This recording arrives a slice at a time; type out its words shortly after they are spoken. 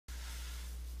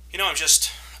I'm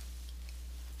just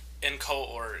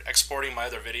or exporting my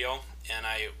other video, and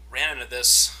I ran into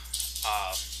this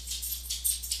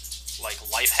like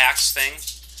life hacks thing,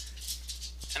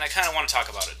 and I kind of want to talk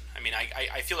about it. I mean,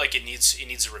 I feel like it needs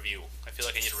a review. I feel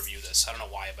like I need to review this. I don't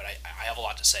know why, but I have a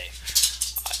lot to say.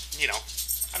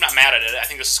 I'm not mad at it. I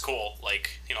think this is cool.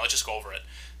 Like, let's just go over it.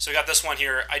 So we got this one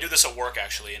here. I do this at work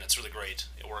actually, and it's really great.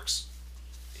 It works.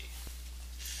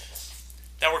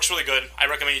 That works really good. I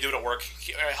recommend you do it at work.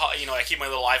 I keep my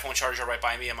little iPhone charger right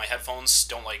by me, and my headphones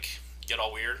don't get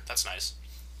all weird. That's nice.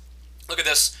 Look at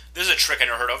this. This is a trick I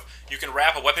never heard of. You can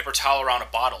wrap a wet paper towel around a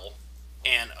bottle,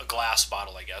 and a glass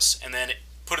bottle, I guess, and then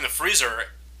put it in the freezer,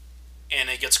 and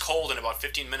it gets cold in about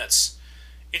 15 minutes.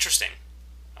 Interesting.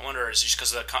 I wonder, is it just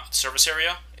because of the surface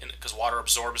area? Because water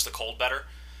absorbs the cold better?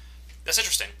 That's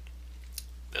interesting.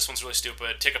 This one's really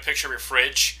stupid. Take a picture of your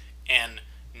fridge and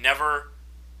never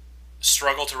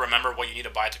struggle to remember what you need to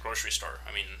buy at the grocery store.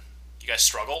 I mean, you guys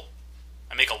struggle?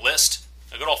 I make a list.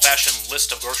 A good old-fashioned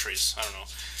list of groceries. I don't know.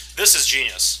 This is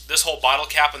genius. This whole bottle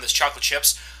cap and this chocolate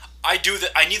chips. I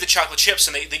need the chocolate chips,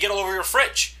 and they get all over your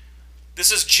fridge.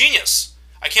 This is genius.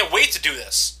 I can't wait to do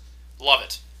this. Love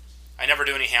it. I never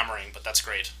do any hammering, but that's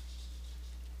great.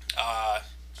 I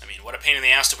mean, what a pain in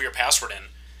the ass to put your password in.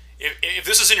 If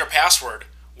this is in your password,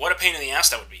 what a pain in the ass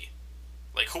that would be.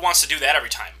 Like, who wants to do that every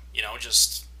time?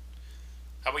 Just...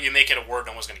 How about you make it a word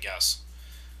no one's going to guess?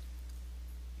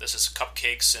 This is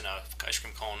cupcakes in a ice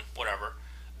cream cone, whatever.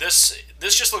 This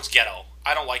just looks ghetto.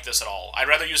 I don't like this at all. I'd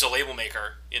rather use a label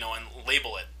maker, and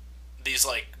label it. These,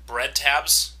 bread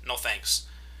tabs? No thanks.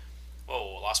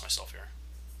 Whoa, lost myself here.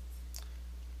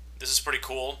 This is pretty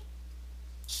cool.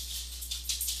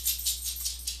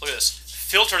 Look at this.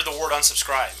 Filter the word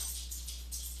unsubscribe.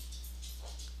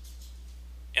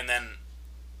 And then,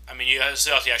 I mean, you have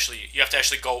to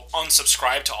actually go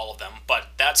unsubscribe to all of them, but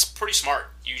that's pretty smart.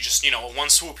 You just, in one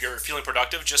swoop, you're feeling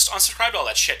productive, just unsubscribe to all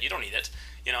that shit. You don't need it,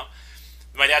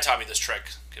 My dad taught me this trick,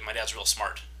 because my dad's real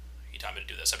smart. He taught me to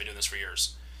do this. I've been doing this for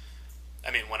years.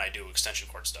 I mean, when I do extension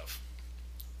cord stuff.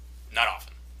 Not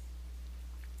often.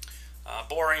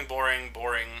 Boring.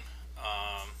 Boring.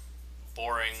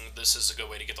 This is a good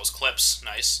way to get those clips.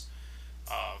 Nice.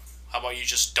 How about you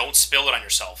just don't spill it on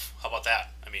yourself? How about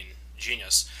that? I mean,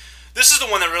 genius. This is the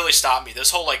one that really stopped me.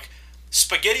 This whole,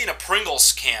 spaghetti in a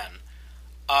Pringles can.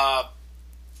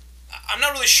 I'm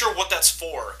not really sure what that's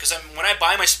for, because when I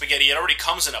buy my spaghetti, it already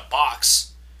comes in a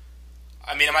box.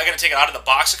 I mean, am I going to take it out of the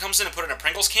box it comes in and put it in a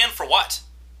Pringles can? For what?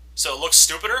 So it looks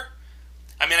stupider?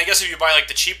 I mean, I guess if you buy,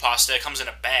 the cheap pasta, it comes in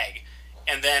a bag,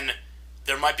 and then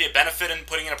there might be a benefit in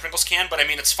putting it in a Pringles can, but I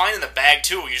mean, it's fine in the bag,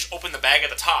 too. You just open the bag at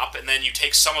the top, and then you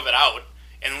take some of it out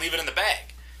and leave it in the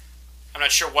bag. I'm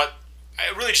not sure what...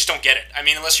 I really just don't get it. I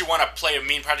mean, unless you want to play a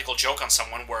mean practical joke on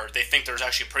someone where they think there's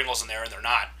actually Pringles in there and they're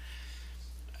not.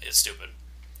 It's stupid.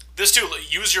 This too,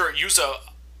 use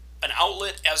an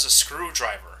outlet as a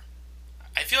screwdriver.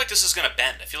 I feel like this is going to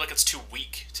bend. I feel like it's too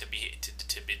weak to be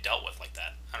dealt with like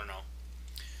that. I don't know.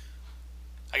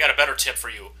 I got a better tip for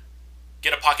you.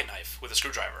 Get a pocket knife with a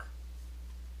screwdriver.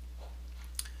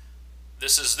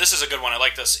 This is a good one. I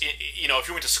like this. If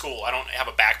you went to school, I don't have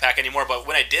a backpack anymore, but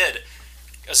when I did,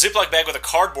 a Ziploc bag with a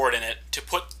cardboard in it to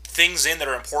put things in that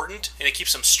are important, and it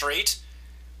keeps them straight.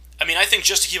 I mean, I think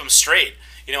just to keep them straight,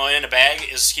 in a bag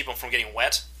is to keep them from getting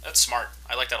wet. That's smart.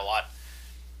 I like that a lot.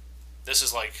 This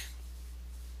is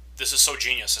so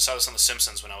genius. I saw this on The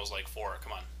Simpsons when I was 4.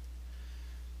 Come on.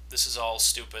 This is all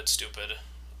stupid.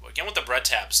 Again with the bread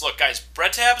tabs. Look, guys,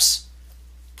 bread tabs,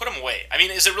 put them away. I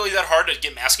mean, is it really that hard to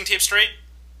get masking tape straight?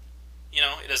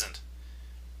 It isn't.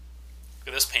 Look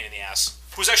at this pain in the ass.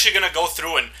 Who's actually going to go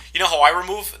through and... how I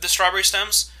remove the strawberry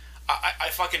stems? I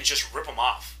fucking just rip them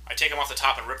off. I take them off the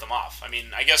top and rip them off. I mean,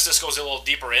 I guess this goes a little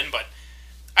deeper in, but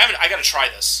I got to try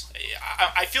this.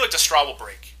 I feel like the straw will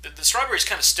break. The strawberry is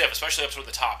kind of stiff, especially up toward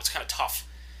the top. It's kind of tough.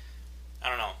 I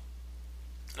don't know.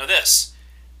 Now this,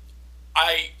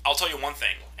 I'll tell you one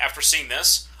thing. After seeing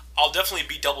this, I'll definitely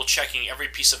be double-checking every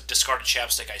piece of discarded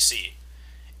chapstick I see.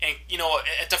 And,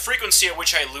 at the frequency at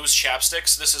which I lose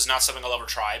chapsticks, this is not something I'll ever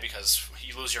try, because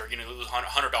you lose $100 in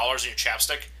your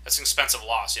chapstick. That's an expensive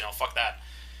loss, fuck that.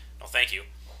 No, thank you.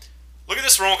 Look at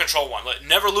this remote control one.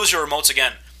 Never lose your remotes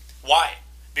again. Why?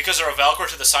 Because they're a Velcro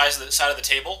to the side of the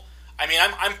table? I mean,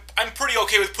 I'm pretty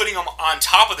okay with putting them on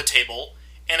top of the table,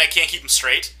 and I can't keep them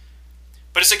straight.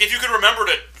 But it's if you could remember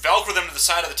to Velcro them to the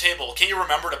side of the table, can you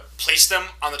remember to place them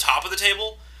on the top of the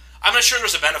table? I'm not sure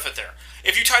there's a benefit there.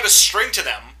 If you tied a string to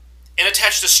them and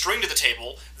attached a string to the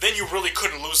table, then you really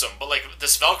couldn't lose them. But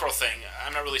this Velcro thing,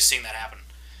 I'm not really seeing that happen.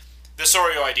 This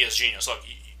Oreo idea is genius. Look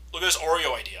at this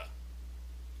Oreo idea.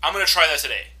 I'm going to try that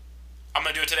today. I'm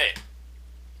going to do it today.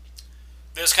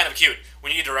 This is kind of cute.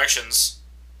 When you need directions,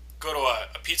 go to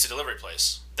a pizza delivery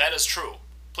place. That is true.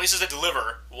 Places that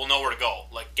deliver will know where to go.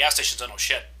 Like, gas stations don't know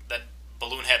shit. That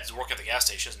balloon heads working at the gas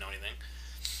station doesn't know anything.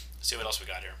 Let's see what else we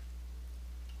got here.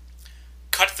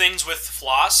 Cut things with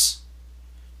floss.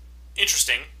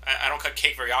 Interesting. I don't cut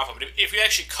cake very often, but if you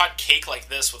actually cut cake like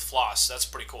this with floss, that's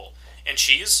pretty cool. And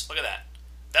cheese, look at that.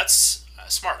 That's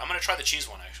smart. I'm going to try the cheese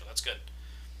one, actually. That's good.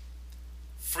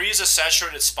 Freeze a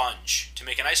saturated sponge to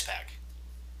make an ice pack.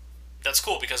 That's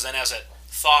cool, because then as it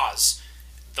thaws,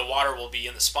 the water will be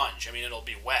in the sponge. I mean, it'll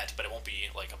be wet, but it won't be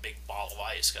like a big ball of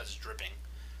ice because it's dripping.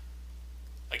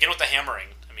 Again, with the hammering,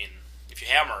 I mean, if you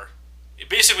hammer,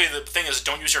 basically the thing is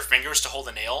don't use your fingers to hold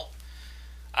the nail.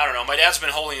 I don't know. My dad's been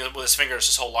holding it with his fingers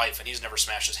his whole life, and he's never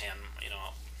smashed his hand, you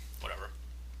know, whatever.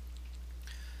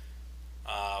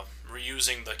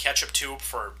 Reusing the ketchup tube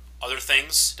for other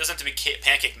things. Doesn't have to be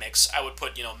pancake mix. I would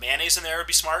put, you know, mayonnaise in there would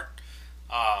be smart.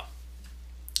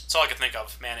 That's all I can think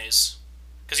of, mayonnaise.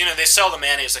 Because, you know, they sell the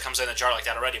mayonnaise that comes in a jar like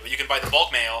that already, but you can buy the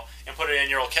bulk mayo and put it in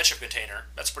your old ketchup container.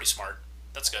 That's pretty smart.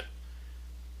 That's good.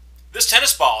 This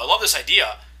tennis ball, I love this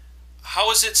idea. How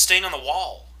is it staying on the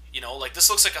wall? You know, like, this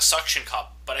looks like a suction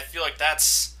cup, but I feel like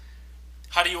that's...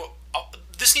 How do you...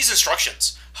 this needs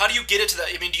instructions. How do you get it to the...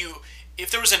 I mean, do you... If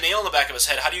there was a nail in the back of his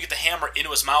head, how do you get the hammer into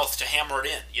his mouth to hammer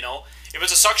it in, you know? If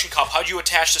it's a suction cup, how do you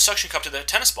attach the suction cup to the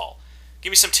tennis ball?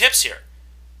 Give me some tips here.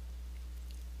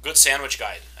 Good sandwich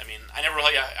guide. I mean, I never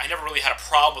really had a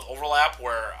problem with overlap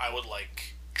where I would,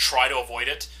 like, try to avoid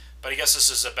it, but I guess this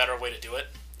is a better way to do it.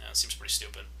 Yeah, it seems pretty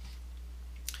stupid.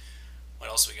 What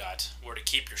else we got? Where to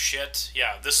keep your shit.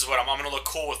 Yeah, this is what I'm going to look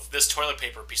cool with this toilet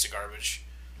paper piece of garbage.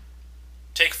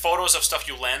 Take photos of stuff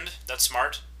you lend. That's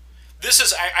smart. This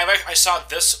is, I saw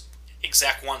this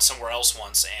exact one somewhere else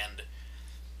once, and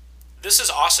this is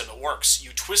awesome. It works.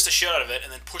 You twist the shit out of it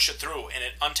and then push it through, and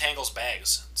it untangles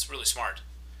bags. It's really smart.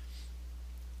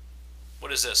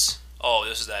 What is this? Oh,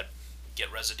 this is that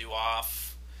get residue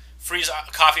off. Freeze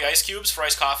coffee ice cubes for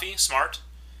iced coffee. Smart.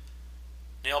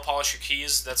 Nail polish your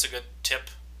keys. That's a good tip.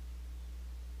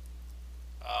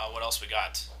 What else we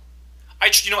got?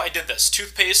 You know, I did this.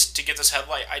 Toothpaste to get this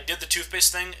headlight. I did the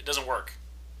toothpaste thing. It doesn't work.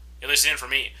 At least it didn't for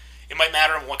me. It might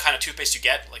matter what kind of toothpaste you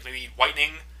get. Like maybe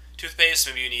whitening toothpaste.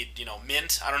 Maybe you need, you know,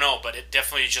 mint. I don't know. But it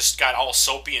definitely just got all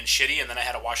soapy and shitty, and then I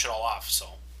had to wash it all off. So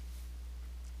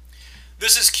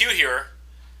this is cute here,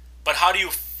 but how do you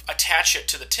attach it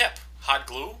to the tip? Hot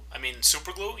glue? I mean,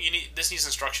 super glue? This needs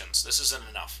instructions. This isn't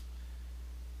enough.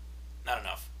 Not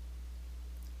enough.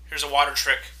 Here's a water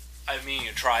trick I mean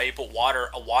to try. You put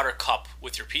a water cup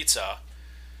with your pizza.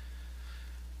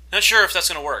 Not sure if that's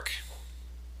going to work.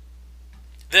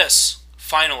 This,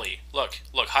 finally, look,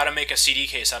 how to make a CD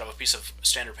case out of a piece of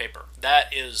standard paper.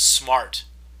 That is smart.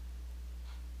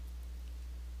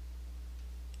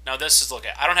 Now this is, look,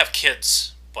 I don't have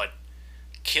kids, but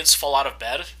kids fall out of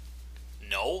bed?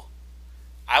 No.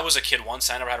 I was a kid once,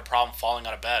 I never had a problem falling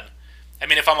out of bed. I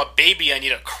mean, if I'm a baby, I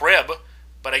need a crib,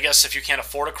 but I guess if you can't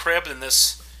afford a crib, then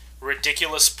this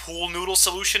ridiculous pool noodle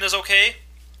solution is okay?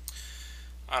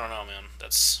 I don't know, man.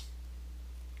 It's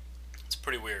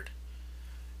pretty weird.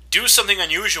 Do something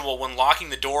unusual when locking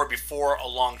the door before a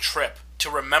long trip to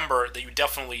remember that you've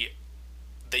definitely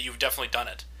done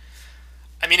it.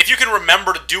 I mean, if you can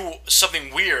remember to do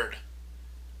something weird,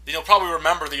 then you'll probably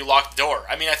remember that you locked the door.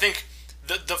 I mean, I think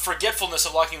the forgetfulness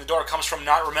of locking the door comes from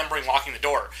not remembering locking the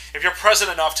door. If you're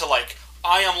present enough to, like,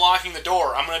 I am locking the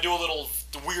door, I'm going to do a little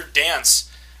weird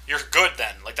dance, you're good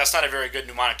then. Like, that's not a very good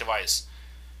mnemonic device.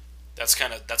 That's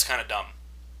kind of dumb.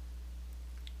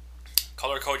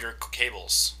 Color code your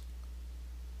cables.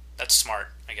 That's smart,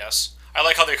 I guess. I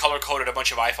like how they color coded a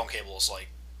bunch of iPhone cables. Like,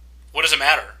 what does it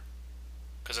matter?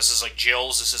 Because this is like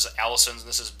Jill's, this is Allison's, and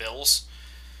this is Bill's.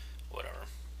 Whatever.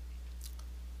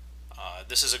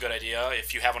 This is a good idea.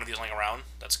 If you have one of these laying around,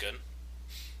 that's good.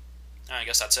 I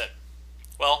guess that's it.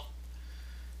 Well,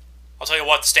 I'll tell you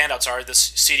what the standouts are. This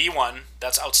CD one,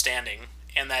 that's outstanding.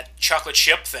 And that chocolate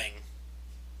chip thing,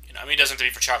 you know, I mean, it doesn't have to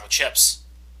be for chocolate chips.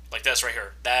 Like this right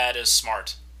here. That is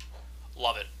smart.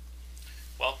 Love it.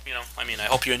 Well, you know, I mean, I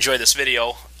hope you enjoyed this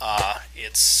video.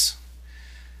 It's,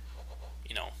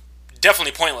 you know,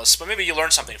 definitely pointless, but maybe you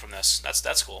learned something from this.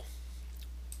 That's cool.